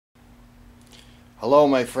Hello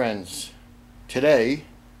my friends. Today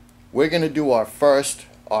we're going to do our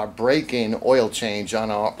break-in oil change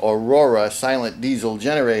on our Aurora silent diesel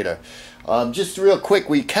generator. Just real quick,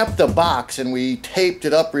 we kept the box and we taped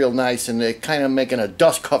it up real nice, and they're kind of making a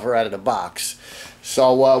dust cover out of the box.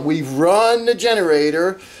 So we've run the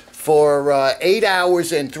generator for 8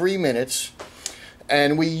 hours and 3 minutes.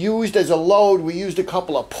 And we used as a load, we used a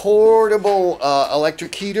couple of portable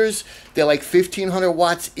electric heaters. They're like 1500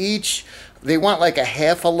 watts each. They want like a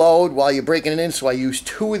half a load while you're breaking it in, so I used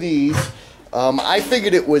 2 of these. I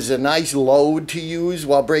figured it was a nice load to use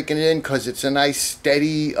while breaking it in because it's a nice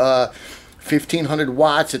steady 1500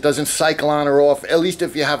 watts. It doesn't cycle on or off, at least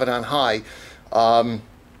if you have it on high.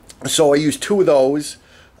 So I used 2 of those.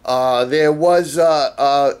 There was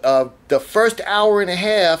the first hour and a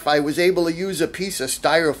half I was able to use a piece of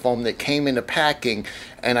styrofoam that came in the packing,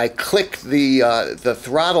 and I clicked the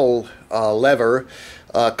throttle lever,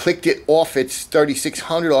 clicked it off its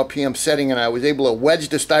 3600 RPM setting, and I was able to wedge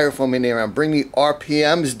the styrofoam in there and bring the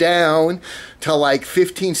RPMs down to like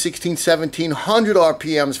 15, 16, 1700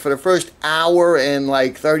 RPMs for the first hour and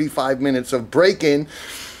like 35 minutes of break-in.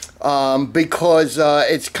 Because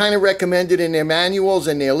it's kind of recommended in their manuals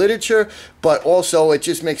and their literature, but also it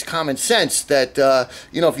just makes common sense that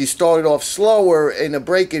you know, if you started off slower in the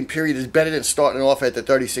break-in period, is better than starting off at the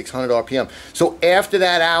 3600 RPM. So after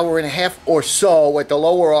that hour and a half or so at the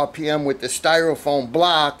lower RPM with the styrofoam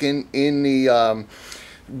block in the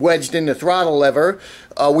wedged in the throttle lever,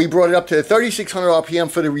 we brought it up to 3600 RPM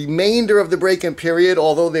for the remainder of the break-in period,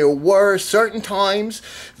 although there were certain times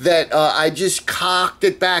that I just cocked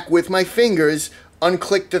it back with my fingers,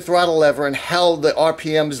 unclicked the throttle lever, and held the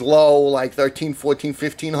RPMs low, like 13, 14,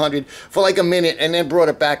 1500 for like a minute, and then brought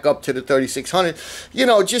it back up to the 3600, you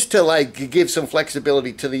know, just to like give some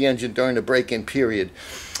flexibility to the engine during the break-in period.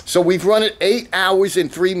 So we've run it 8 hours and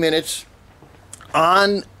 3 minutes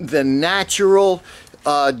on the natural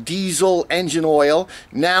diesel engine oil.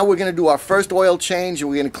 Now we're going to do our first oil change, and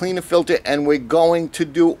we're going to clean the filter, and we're going to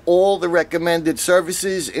do all the recommended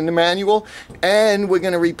services in the manual, and we're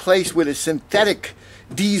going to replace with a synthetic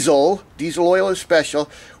diesel oil is special,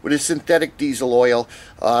 with a synthetic diesel oil,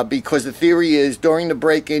 because the theory is during the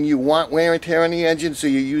break-in you want wear and tear on the engine, so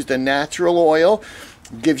you use the natural oil.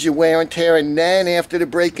 Gives you wear and tear, and then after the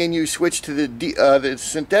break-in you switch to the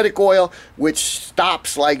synthetic oil, which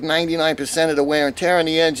stops like 99% of the wear and tear on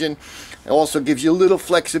the engine. It also gives you a little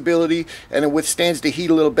flexibility, and it withstands the heat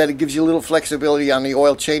a little better. It gives you a little flexibility on the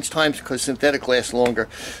oil change times because synthetic lasts longer.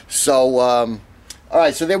 So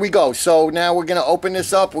alright, so there we go. So now we're going to open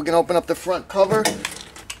this up. We're going to open up the front cover.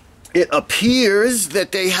 It appears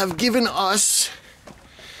that they have given us,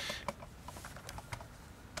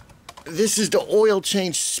 this is the oil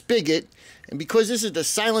change spigot, and because this is the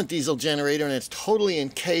silent diesel generator and it's totally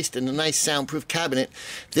encased in a nice soundproof cabinet,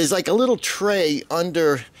 there's like a little tray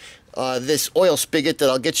under this oil spigot that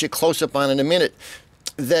I'll get you close up on in a minute,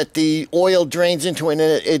 that the oil drains into, and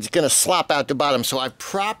then it's going to slop out the bottom. So I've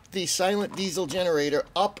propped the silent diesel generator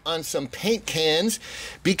up on some paint cans.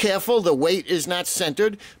 Be careful, the weight is not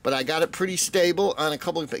centered, but I got it pretty stable on a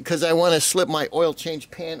couple of, because I want to slip my oil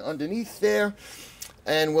change pan underneath there.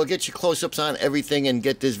 And we'll get you close-ups on everything and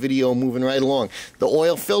get this video moving right along. The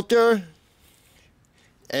oil filter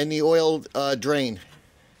and the oil drain.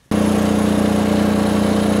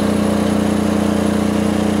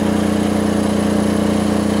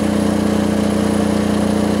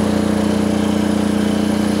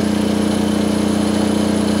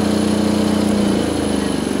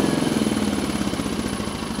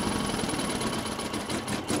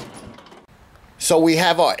 So we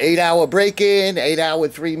have our 8-hour break-in, 8 hour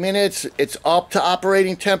 3 minutes. It's up to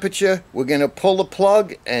operating temperature. We're going to pull the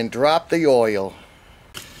plug and drop the oil.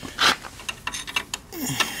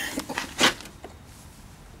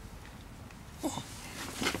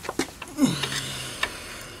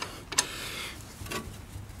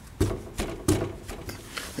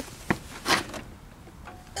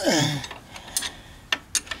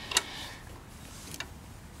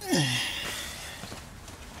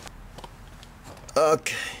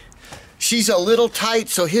 Okay, she's a little tight,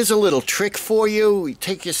 so here's a little trick for you. You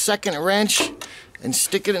take your second wrench and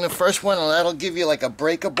stick it in the first one, and that'll give you like a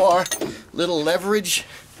breaker bar, little leverage.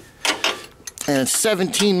 And it's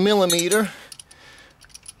 17 millimeter.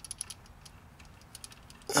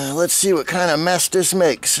 Let's see what kind of mess this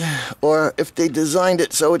makes, or if they designed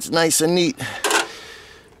it so it's nice and neat.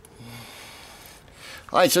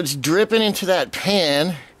 Alright, so it's dripping into that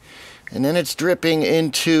pan, and then it's dripping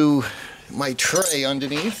into my tray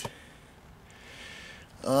underneath.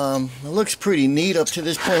 It looks pretty neat up to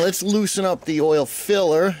this point. Let's loosen up the oil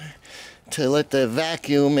filler to let the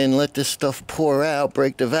vacuum and let this stuff pour out,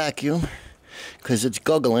 break the vacuum, because it's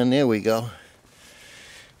guggling. There we go.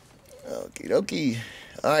 Okie dokie.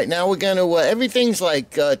 Alright, now we're going to, everything's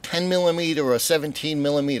like 10 millimeter or 17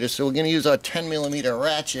 millimeter, so we're going to use our 10 millimeter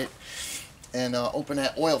ratchet and open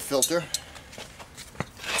that oil filter.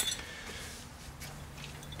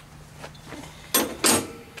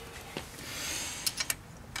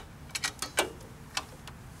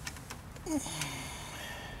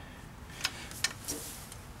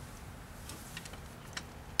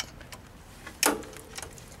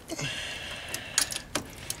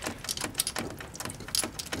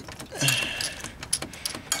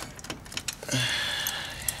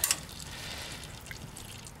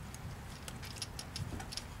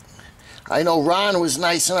 I know Ron was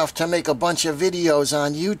nice enough to make a bunch of videos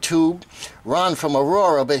on YouTube, Ron from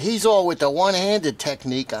Aurora, but he's all with the one-handed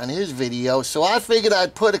technique on his videos, so I figured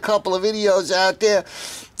I'd put a couple of videos out there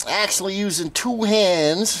actually using two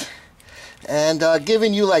hands and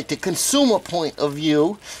giving you like the consumer point of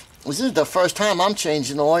view. This is the first time I'm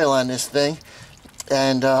changing the oil on this thing,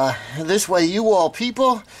 and this way you all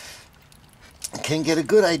people can get a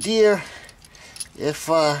good idea if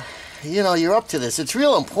you know, you're up to this. It's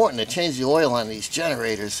real important to change the oil on these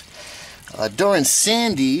generators. During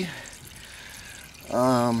Sandy,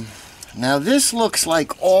 now this looks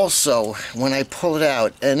like also, when I pull it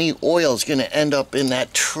out, any oil is going to end up in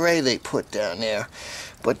that tray they put down there.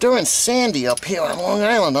 But during Sandy up here on Long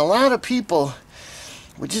Island, a lot of people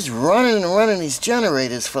were just running and running these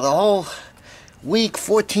generators for the whole week,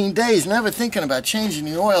 14 days, never thinking about changing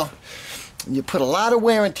the oil. And you put a lot of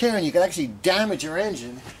wear and tear, and you can actually damage your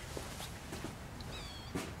engine.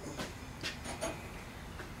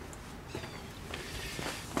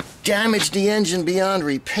 Damage the engine beyond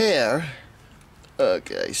repair.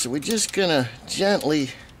 Okay, so we're just gonna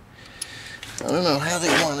gently, I don't know how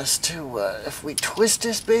they want us to, if we twist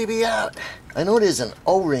this baby out. I know there's an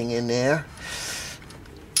O-ring in there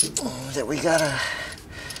that we gotta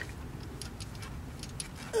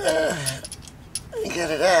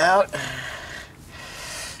get it out.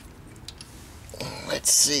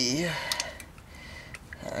 Let's see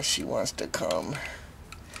how she wants to come.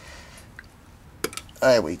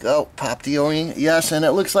 There we go. Pop the O-ring. Yes, and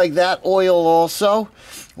it looks like that oil also,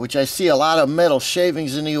 which I see a lot of metal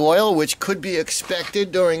shavings in the oil, which could be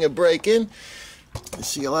expected during a break-in. I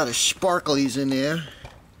see a lot of sparklies in there.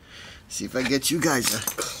 See if I get you guys a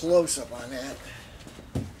close-up on that.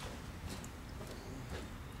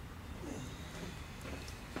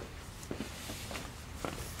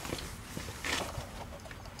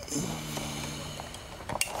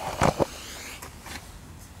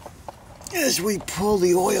 As we pull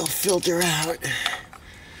the oil filter out,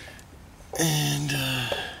 and a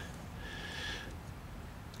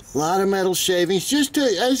lot of metal shavings, just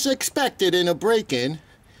as expected in a break-in,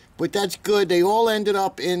 but that's good. They all ended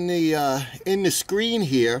up in the screen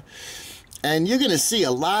here, and you're going to see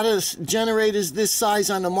a lot of generators this size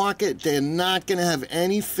on the market. They're not going to have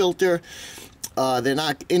any filter. They're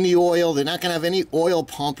not in the oil. They're not going to have any oil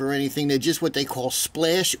pump or anything. They're just what they call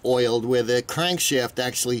splash oiled, where the crankshaft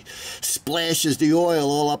actually splashes the oil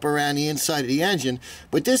all up around the inside of the engine.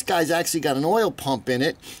 But this guy's actually got an oil pump in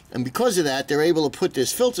it, and because of that, they're able to put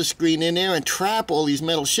this filter screen in there and trap all these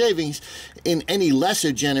metal shavings in any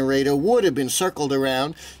lesser generator would have been circled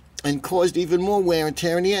around and caused even more wear and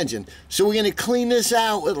tear in the engine. So we're going to clean this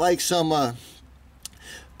out with like some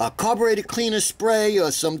a carburetor cleaner spray or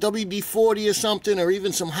some WD-40 or something, or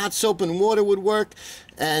even some hot soap and water would work,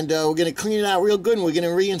 and we're going to clean it out real good, and we're going to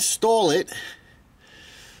reinstall it.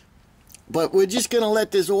 But we're just going to let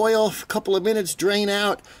this oil a couple of minutes drain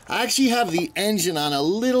out. I actually have the engine on a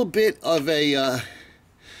little bit of a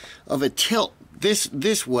tilt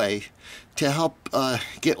this way to help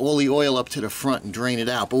get all the oil up to the front and drain it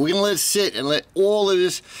out. But we're going to let it sit and let all of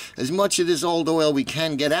this, as much of this old oil we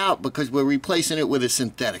can, get out, because we're replacing it with a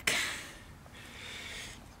synthetic.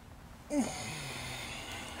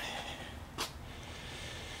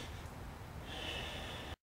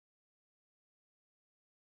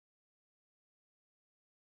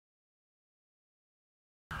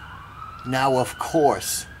 Now, of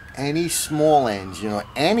course, any small engine or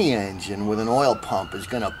any engine with an oil pump is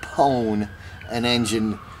going to pwn an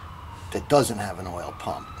engine that doesn't have an oil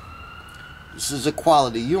pump. This is a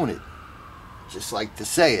quality unit, just like to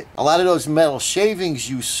say it. A lot of those metal shavings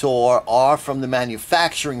you saw are from the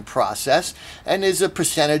manufacturing process, and there's a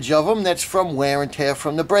percentage of them that's from wear and tear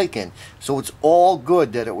from the break-in. So it's all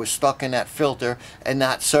good that it was stuck in that filter and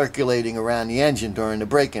not circulating around the engine during the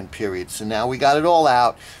break-in period. So now we got it all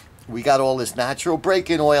out. We got all this natural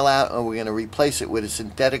break-in oil out, and we're going to replace it with a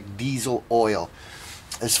synthetic diesel oil.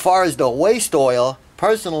 As far as the waste oil,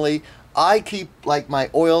 personally, I keep like my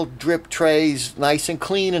oil drip trays nice and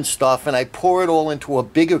clean and stuff, and I pour it all into a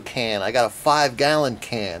bigger can. I got a 5-gallon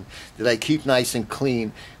can that I keep nice and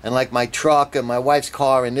clean. And like my truck and my wife's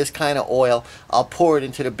car and this kind of oil, I'll pour it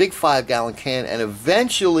into the big 5-gallon can, and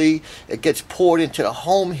eventually it gets poured into the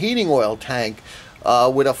home heating oil tank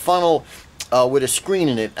with a funnel with a screen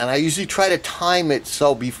in it. And I usually try to time it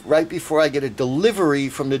so right before I get a delivery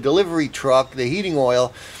from the delivery truck, the heating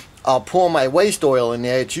oil, I'll pour my waste oil in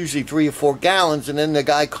there. It's usually 3 or 4 gallons, and then the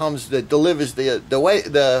guy comes that delivers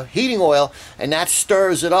the heating oil, and that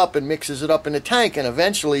stirs it up and mixes it up in the tank, and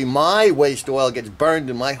eventually my waste oil gets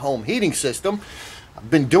burned in my home heating system.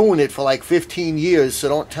 I've been doing it for like 15 years, so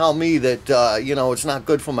don't tell me that you know, it's not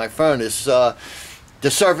good for my furnace. The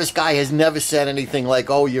service guy has never said anything like,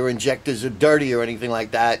 oh, your injectors are dirty or anything like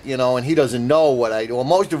that, you know, and he doesn't know what I do. Well,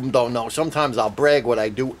 most of them don't know. Sometimes I'll brag what I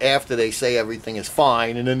do after they say everything is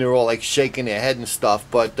fine, and then they're all like shaking their head and stuff.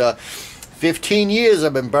 But 15 years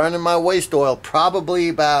I've been burning my waste oil, probably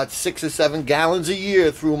about 6 or 7 gallons a year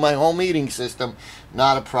through my home heating system.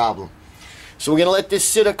 Not a problem. So we're going to let this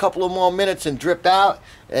sit a couple of more minutes and drip out,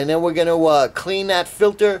 and then we're going to clean that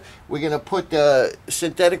filter. We're going to put the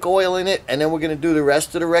synthetic oil in it, and then we're going to do the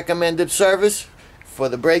rest of the recommended service for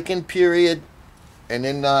the break-in period. And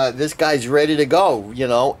then this guy's ready to go, you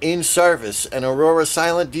know, in service. An Aurora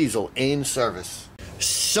Silent Diesel in service.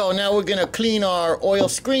 So now we're going to clean our oil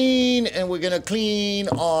screen, and we're going to clean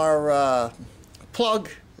our plug.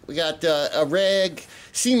 We got a rag.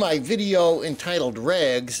 See my video entitled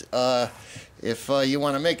Rags. If you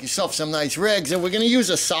want to make yourself some nice rags, and we're going to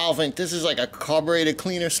use a solvent. This is like a carburetor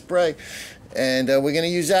cleaner spray, and we're going to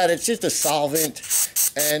use that. It's just a solvent,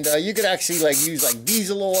 and you could actually like use like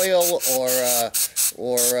diesel oil or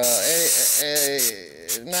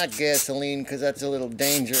not gasoline, because that's a little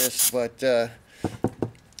dangerous, but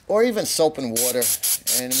or even soap and water.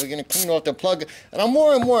 And we're going to clean off the plug. And I'm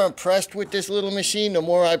more and more impressed with this little machine the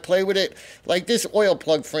more I play with it. Like this oil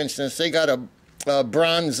plug, for instance, they got a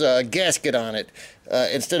bronze gasket on it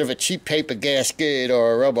instead of a cheap paper gasket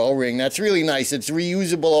or a rubber O-ring. That's really nice. It's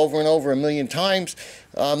reusable over and over 1,000,000 times.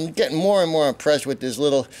 I'm getting more and more impressed with this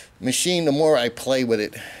little machine the more I play with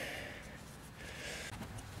it.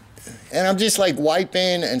 And I'm just like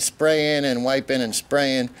wiping and spraying and wiping and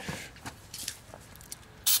spraying.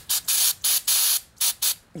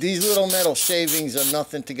 These little metal shavings are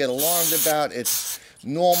nothing to get alarmed about. It's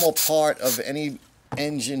normal part of any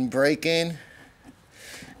engine break-in.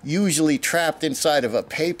 Usually trapped inside of a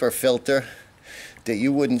paper filter that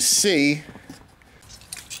you wouldn't see.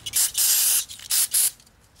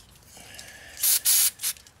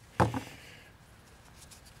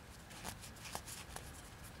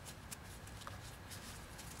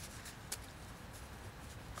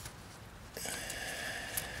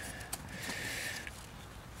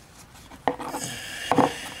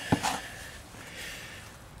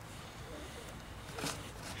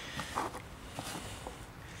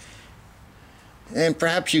 And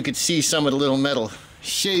perhaps you could see some of the little metal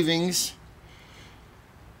shavings.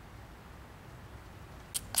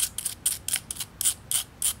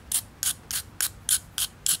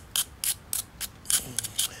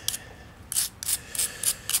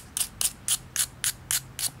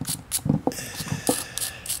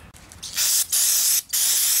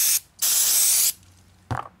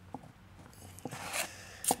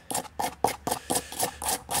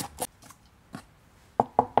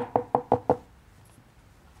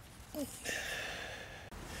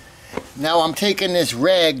 Now I'm taking this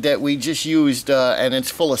rag that we just used and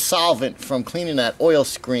it's full of solvent from cleaning that oil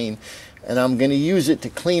screen, and I'm going to use it to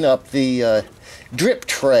clean up the drip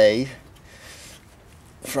tray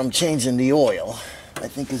from changing the oil. I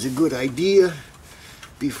think is a good idea.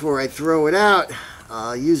 Before I throw it out,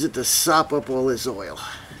 I'll use it to sop up all this oil.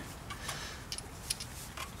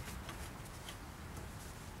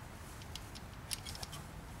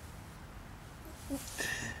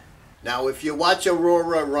 Now, if you watch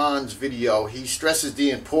Aurora Ron's video, he stresses the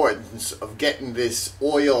importance of getting this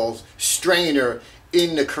oil strainer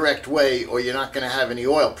in the correct way, or you're not going to have any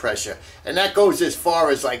oil pressure. And that goes as far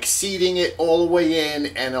as like seating it all the way in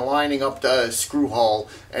and aligning up the screw hole,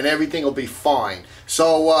 and everything will be fine.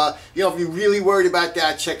 So, you know, if you're really worried about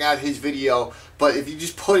that, check out his video. But if you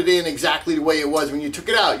just put it in exactly the way it was when you took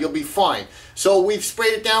it out, you'll be fine. So we've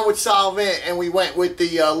sprayed it down with solvent, and we went with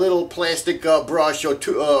the little plastic brush or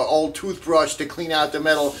old toothbrush to clean out the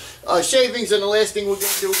metal shavings. And the last thing we're going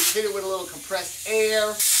to do is hit it with a little compressed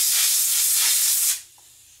air.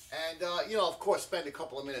 And, you know, of course, spend a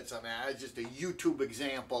couple of minutes on that. It's just a YouTube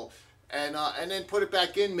example. and then put it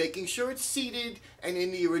back in, making sure it's seated and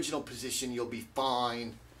in the original position. You'll be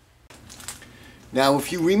fine. Now,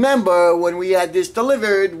 if you remember, when we had this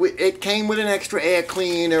delivered, it came with an extra air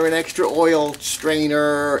cleaner, an extra oil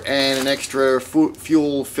strainer, and an extra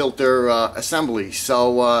fuel filter assembly.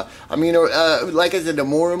 So, I mean, like I said, the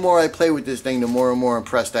more and more I play with this thing, the more and more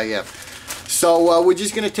impressed I am. So, we're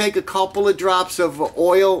just going to take a couple of drops of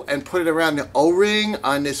oil and put it around the O-ring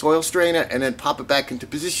on this oil strainer, and then pop it back into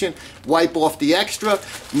position, wipe off the extra.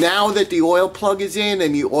 Now that the oil plug is in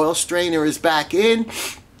and the oil strainer is back in,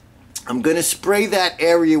 I'm going to spray that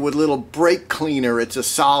area with a little brake cleaner. It's a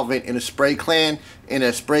solvent in a spray can,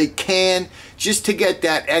 just to get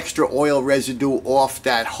that extra oil residue off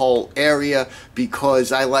that whole area,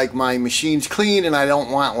 because I like my machines clean and I don't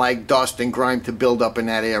want like dust and grime to build up in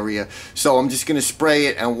that area. So I'm just going to spray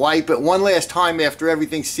it and wipe it one last time after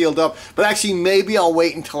everything's sealed up. But actually, maybe I'll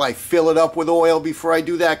wait until I fill it up with oil before I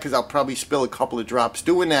do that, because I'll probably spill a couple of drops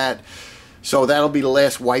doing that. So that'll be the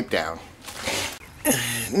last wipe down.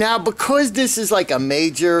 Now, because this is like a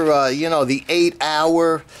major, you know, the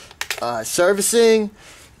 8-hour servicing,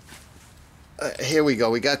 here we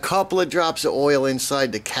go. We got a couple of drops of oil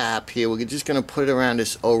inside the cap here. We're just going to put it around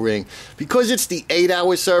this O-ring. Because it's the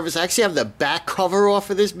 8-hour service, I actually have the back cover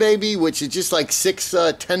off of this baby, which is just like 6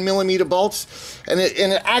 10mm bolts. And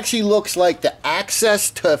it actually looks like the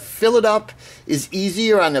access to fill it up is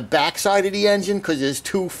easier on the back side of the engine, because there's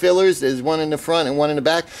 2 fillers. There's one in the front and one in the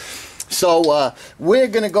back. So we're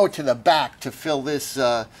gonna go to the back to fill this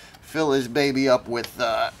baby up with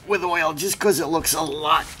oil, just because it looks a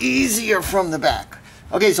lot easier from the back.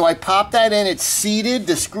 Okay, so I pop that in. It's seated.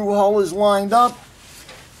 The screw hole is lined up.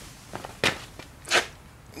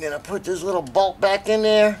 I'm gonna put this little bolt back in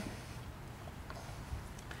there.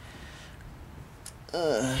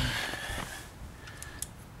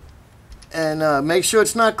 And make sure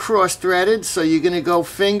it's not cross-threaded. So you're gonna go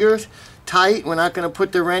fingers tight. We're not going to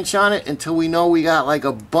put the wrench on it until we know we got like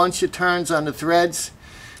a bunch of turns on the threads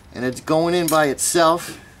and it's going in by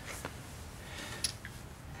itself.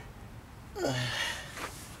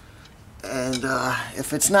 And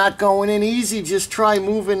if it's not going in easy, just try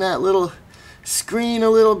moving that little screen a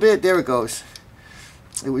little bit. There it goes.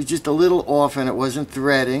 It was just a little off and it wasn't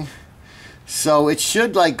threading. So it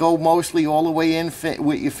should like go mostly all the way in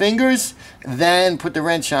with your fingers, then put the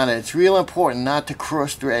wrench on it. It's real important not to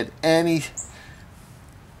cross thread any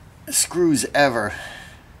screws ever.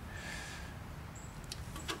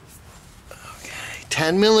 Okay,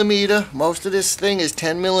 10mm. Most of this thing is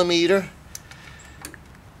 10mm.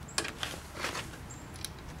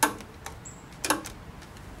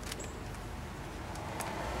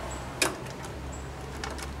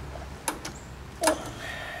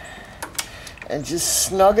 And just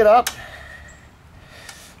snug it up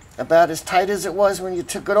about as tight as it was when you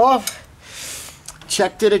took it off.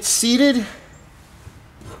 Check that it's seated.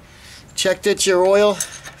 Check that your oil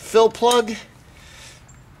fill plug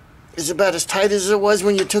is about as tight as it was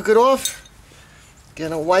when you took it off.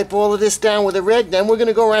 Gonna wipe all of this down with a rag. Then we're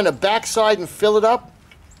gonna go around the back side and fill it up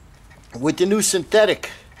with the new synthetic,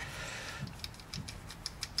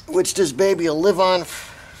 which this baby will live on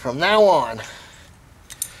from now on.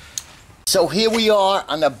 So here we are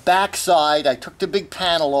on the back side. I took the big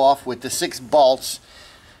panel off with the 6 bolts.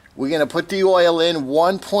 We're going to put the oil in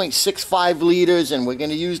 1.65 liters, and we're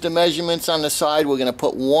going to use the measurements on the side. We're going to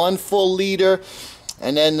put 1 full liter,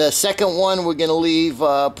 and then the second one we're going to leave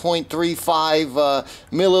 0.35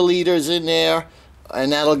 milliliters in there,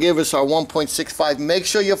 and that'll give us our 1.65. Make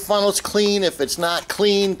sure your funnel's clean. If it's not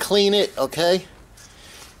clean, clean it, okay?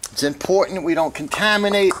 It's important we don't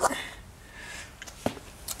contaminate.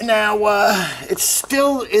 Now, it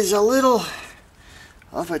still is a little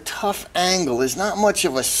of a tough angle. There's not much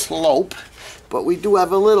of a slope, but we do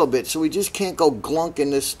have a little bit, so we just can't go glunking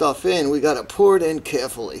this stuff in. We got to pour it in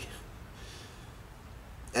carefully.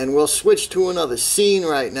 And we'll switch to another scene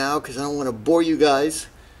right now, because I don't want to bore you guys.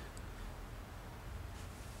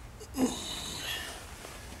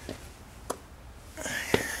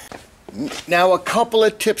 Now, a couple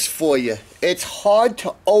of tips for you. It's hard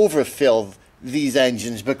to overfill these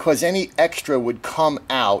engines because any extra would come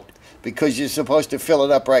out, because you're supposed to fill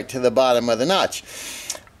it up right to the bottom of the notch.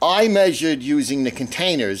 I measured using the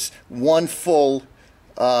containers, 1 full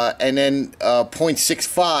and then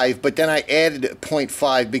 0.65, but then I added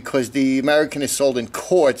 0.5 because the American is sold in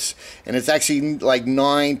quarts and it's actually like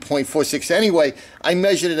 9.46. Anyway, I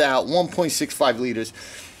measured it out, 1.65 liters.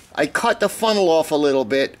 I cut the funnel off a little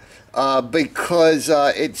bit because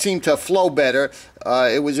it seemed to flow better.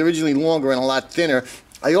 It was originally longer and a lot thinner.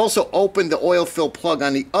 I also opened the oil fill plug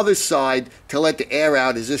on the other side to let the air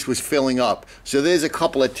out as this was filling up. So there's a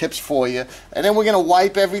couple of tips for you. And then we're going to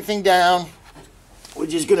wipe everything down. We're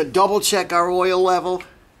just going to double check our oil level.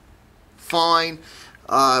 Fine.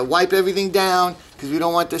 Wipe everything down because we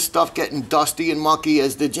don't want this stuff getting dusty and mucky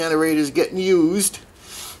as the generator's getting used.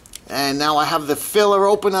 And now I have the filler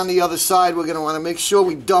open on the other side. We're going to want to make sure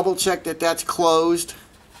we double check that that's closed.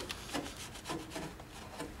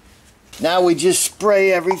 Now we just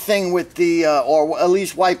spray everything with the, or at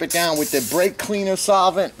least wipe it down with the brake cleaner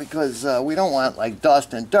solvent, because we don't want like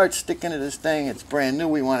dust and dirt sticking to this thing. It's brand new.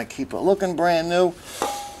 We want to keep it looking brand new.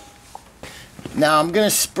 Now I'm going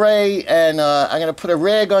to spray, and I'm going to put a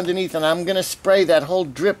rag underneath, and I'm going to spray that whole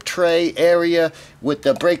drip tray area with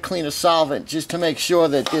the brake cleaner solvent just to make sure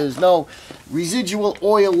that there's no residual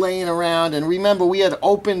oil laying around. And remember, we had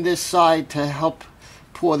opened this side to help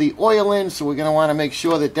pour the oil in, so we're going to want to make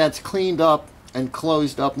sure that that's cleaned up and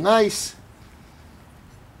closed up nice.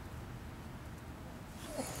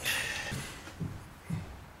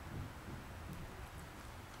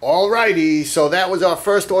 Alrighty, so that was our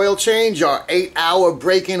first oil change, our 8-hour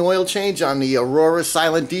break-in oil change on the Aurora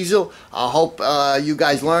Silent Diesel. I hope you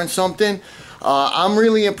guys learned something. I'm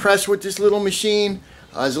really impressed with this little machine.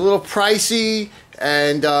 It's a little pricey,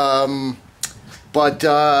 and but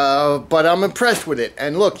I'm impressed with it.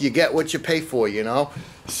 And look, you get what you pay for, you know.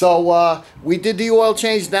 So we did the oil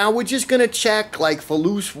change. Now we're just gonna check like for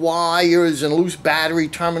loose wires and loose battery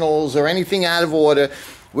terminals or anything out of order.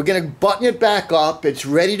 We're gonna button it back up. It's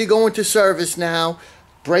ready to go into service now.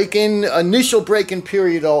 Initial break-in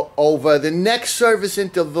period over. The next service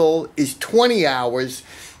interval is 20 hours.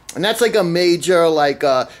 And that's like a major, like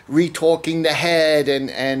retorquing the head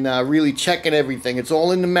and really checking everything. It's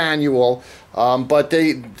all in the manual. But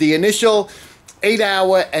the initial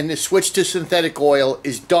 8-hour and the switch to synthetic oil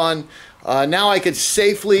is done. Now I could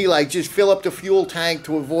safely like just fill up the fuel tank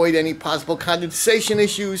to avoid any possible condensation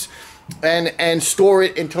issues and store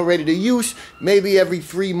it until ready to use. Maybe every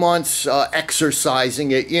 3 months,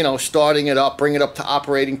 exercising it, you know, starting it up, bring it up to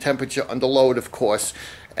operating temperature under load, of course.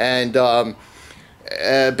 And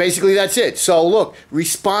basically that's it. So look,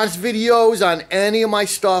 response videos on any of my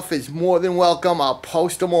stuff is more than welcome. I'll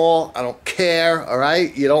post them all. I don't care. All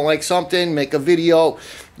right, you don't like something, make a video.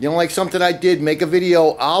 You don't like something I did, make a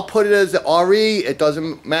video. I'll put it as the RE. It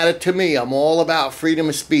doesn't matter to me. I'm all about freedom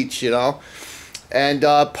of speech, you know. And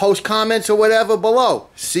post comments or whatever below.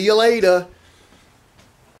 See you later.